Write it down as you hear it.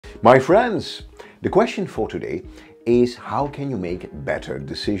My friends, the question for today is, how can you make better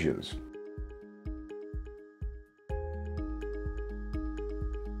decisions?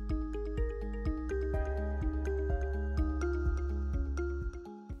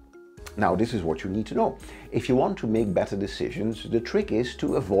 Now, this is what you need to know. If you want to make better decisions, the trick is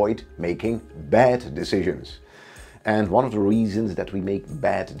to avoid making bad decisions. And one of the reasons that we make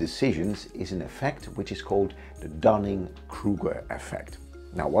bad decisions is an effect which is called the Dunning-Kruger effect.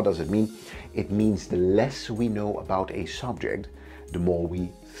 Now, what does it mean? It means the less we know about a subject, the more we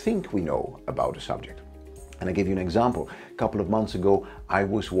think we know about a subject. And I'll give you an example. A couple of months ago, I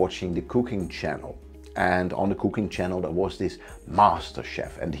was watching the cooking channel. And on the cooking channel there was this master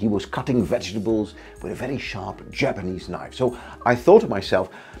chef, and he was cutting vegetables with a very sharp Japanese knife. So I thought to myself,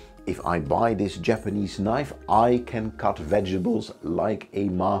 if I buy this Japanese knife, I can cut vegetables like a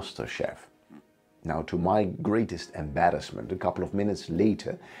master chef. Now, to my greatest embarrassment, a couple of minutes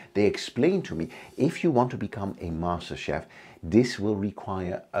later, they explained to me, if you want to become a master chef, this will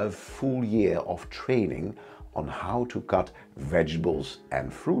require a full year of training on how to cut vegetables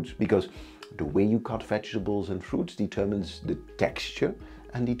and fruits, because the way you cut vegetables and fruits determines the texture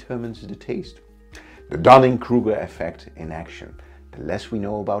and determines the taste. The Dunning-Kruger effect in action. The less we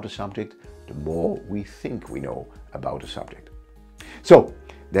know about a subject, the more we think we know about a subject. So,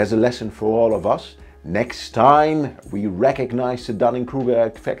 there's a lesson for all of us. Next time we recognize the Dunning-Kruger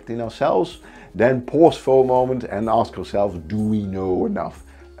effect in ourselves, then pause for a moment and ask ourselves, do we know enough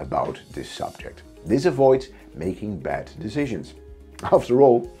about this subject? This avoids making bad decisions. After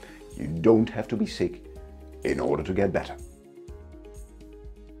all, you don't have to be sick in order to get better.